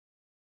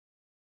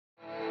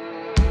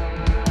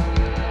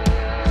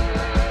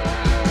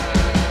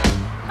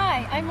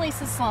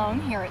This is Sloan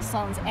here at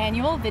Sloan's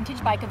annual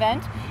Vintage Bike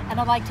event, and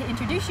I'd like to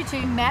introduce you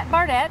to Matt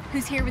Bardette,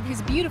 who's here with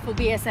his beautiful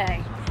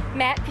BSA.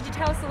 Matt, could you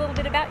tell us a little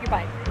bit about your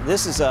bike?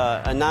 This is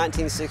a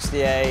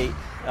 1968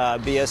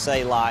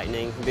 BSA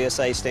LIghtning.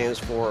 BSA stands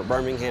for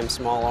Birmingham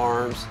Small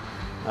Arms.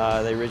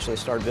 They originally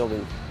started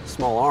building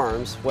small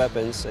arms,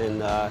 weapons,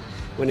 and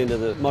went into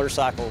the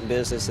motorcycle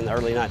business in the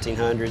early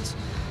 1900s.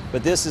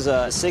 But this is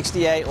a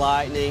 68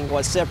 LIghtning.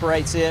 What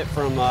separates it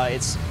from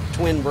its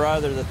twin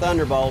brother, the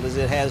Thunderbolt, is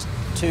it has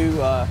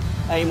two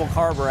amyl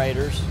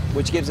carburetors,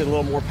 which gives it a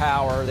little more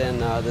power than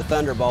the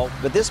Thunderbolt.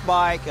 But this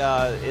bike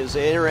is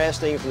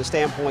interesting from the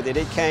standpoint that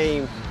it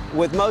came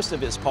with most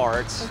of its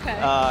parts, okay.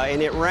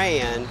 And it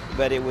ran,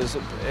 but it was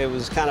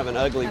kind of an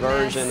ugly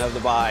version of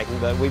the bike.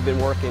 But we've been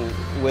working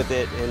with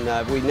it,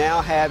 and we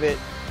now have it,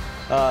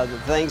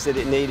 the things that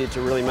it needed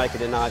to really make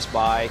it a nice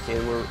bike,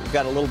 and we've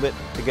got a little bit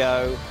to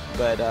go,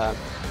 but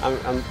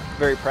I'm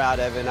very proud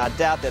of it, and I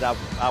doubt that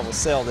I will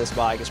sell this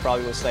bike. It's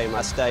probably going to stay in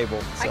my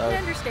stable. So. I can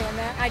understand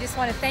that. I just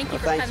want to thank you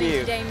for coming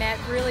today, Matt.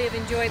 Really have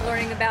enjoyed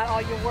learning about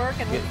all your work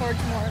and look forward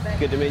to more of it.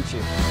 Good to meet you.